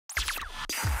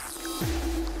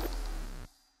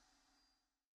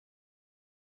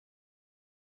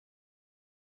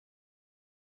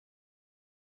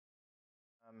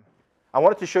I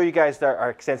wanted to show you guys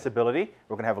our extensibility.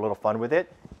 We're going to have a little fun with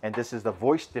it. And this is the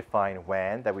voice-defined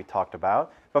WAN that we talked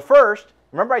about. But first,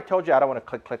 remember I told you I don't want to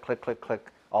click, click, click, click, click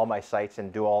all my sites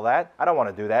and do all that? I don't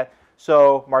want to do that.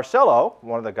 So Marcelo,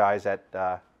 one of the guys at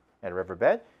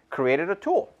Riverbed, created a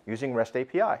tool using REST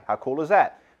API. How cool is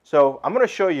that? So I'm going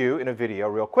to show you in a video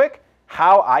real quick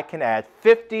how I can add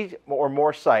 50 or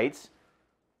more sites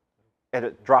at a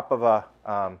drop of a,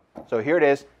 so here it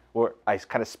is. Where I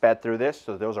kind of sped through this.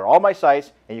 So those are all my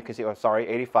sites. And you can see,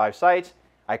 85 sites.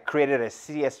 I created a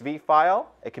CSV file.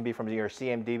 It can be from your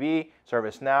CMDB,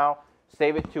 ServiceNow.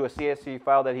 Save it to a CSV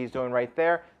file that he's doing right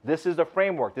there. This is the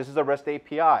framework. This is the REST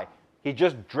API. He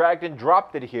just dragged and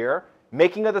dropped it here,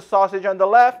 making of the sausage on the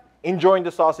left, enjoying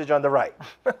the sausage on the right.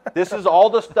 This is all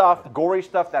the stuff, gory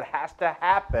stuff that has to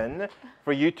happen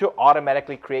for you to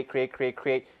automatically create.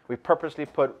 We purposely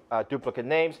put duplicate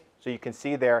names so you can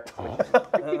see there, which is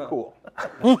pretty cool.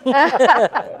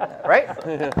 Right?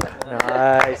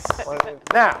 Nice.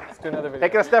 Now,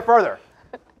 take it a step further.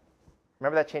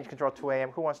 Remember that change control 2 a.m.?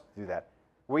 Who wants to do that?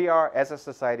 We are, as a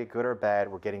society, good or bad,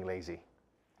 we're getting lazy.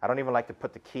 I don't even like to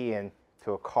put the key in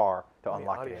to a car to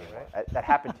unlock it anymore. Right? That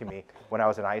happened to me when I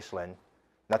was in Iceland.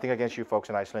 Nothing against you folks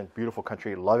in Iceland. Beautiful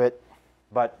country, love it.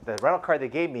 But the rental car they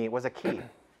gave me was a key.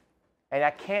 And I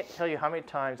can't tell you how many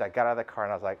times I got out of the car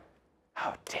and I was like,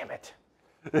 oh, damn it.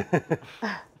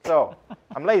 So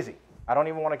I'm lazy. I don't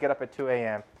even want to get up at 2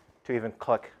 a.m. to even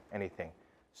click anything.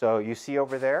 So you see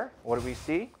over there, what do we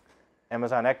see?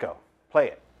 Amazon Echo. Play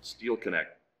it. Steel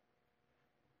Connect.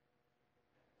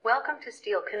 Welcome to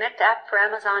Steel Connect app for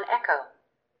Amazon Echo.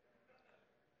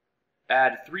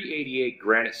 Add 388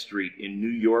 Granite Street in New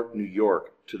York, New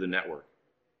York to the network.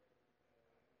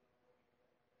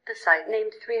 The site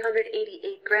named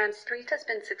 388 Grand Street has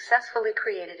been successfully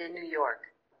created in New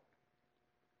York.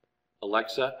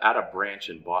 Alexa, add a branch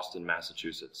in Boston,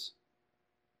 Massachusetts.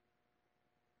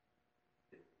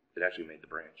 It actually made the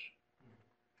branch.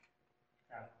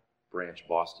 Branch,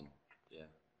 Boston. Yeah.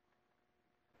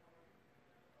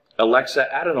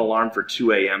 Alexa, add an alarm for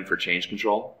 2 a.m. for change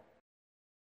control.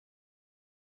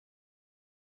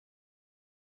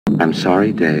 I'm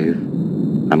sorry, Dave.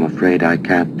 I'm afraid I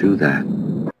can't do that.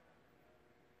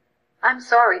 I'm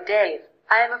sorry, Dave.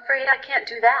 I am afraid I can't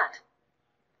do that.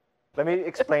 Let me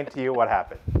explain to you what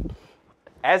happened.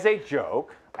 As a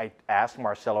joke, I asked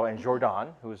Marcelo and Jordan,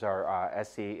 who's our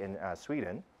SC in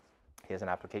Sweden. He has an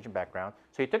application background.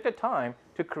 So he took the time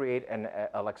to create an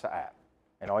Alexa app.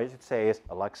 And all you should say is,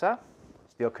 Alexa,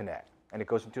 Steel Connect. And it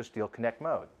goes into Steel Connect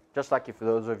mode. Just like for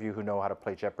those of you who know how to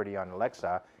play Jeopardy on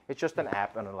Alexa, it's just an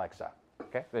app on Alexa.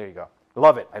 Okay, there you go.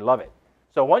 Love it. I love it.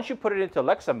 So once you put it into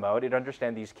Alexa mode, it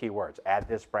understands these keywords. Add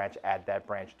this branch, add that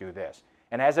branch, do this.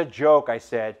 And as a joke, I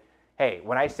said, hey,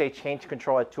 when I say change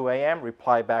control at 2 a.m.,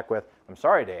 reply back with, I'm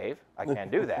sorry, Dave, I can't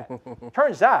do that.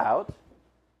 Turns out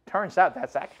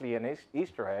that's actually an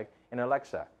Easter egg in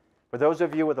Alexa. For those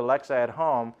of you with Alexa at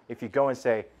home, if you go and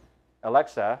say,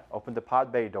 Alexa, open the pod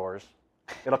bay doors,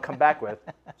 it'll come back with,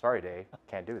 sorry, Dave,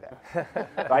 can't do that.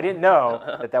 So I didn't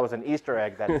know that was an Easter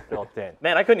egg that's built in.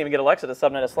 Man, I couldn't even get Alexa to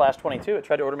subnet a /22. It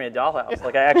tried to order me a dollhouse,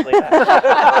 like I actually had.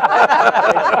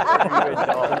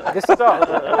 So,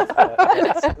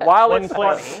 while it's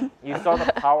funny, you saw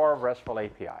the power of RESTful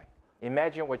API.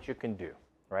 Imagine what you can do,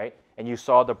 right? And you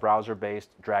saw the browser-based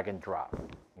drag and drop.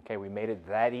 Okay, we made it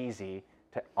that easy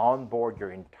to onboard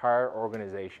your entire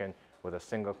organization with a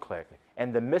single click.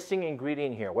 And the missing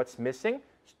ingredient here, what's missing?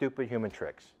 Stupid human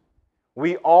tricks.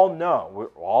 We all know, we're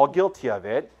all guilty of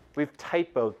it. We've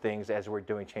typoed things as we're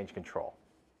doing change control.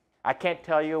 I can't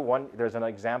tell you there's an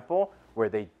example where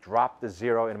they dropped the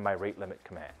 0 in my rate limit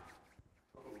command.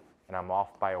 And I'm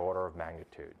off by order of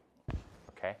magnitude.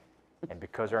 Okay? And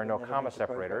because there are no comma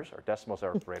separators or decimal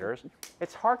separators,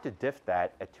 it's hard to diff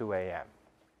that at 2 a.m.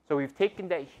 So we've taken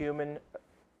that human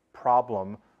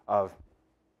problem of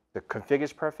the config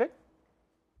is perfect,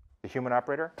 the human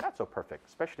operator, not so perfect,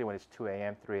 especially when it's 2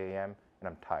 a.m., 3 a.m., and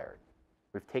I'm tired.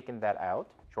 We've taken that out,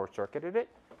 short-circuited it,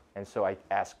 and so I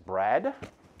asked Brad,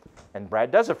 and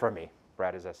Brad does it for me.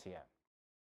 Brad is SCM.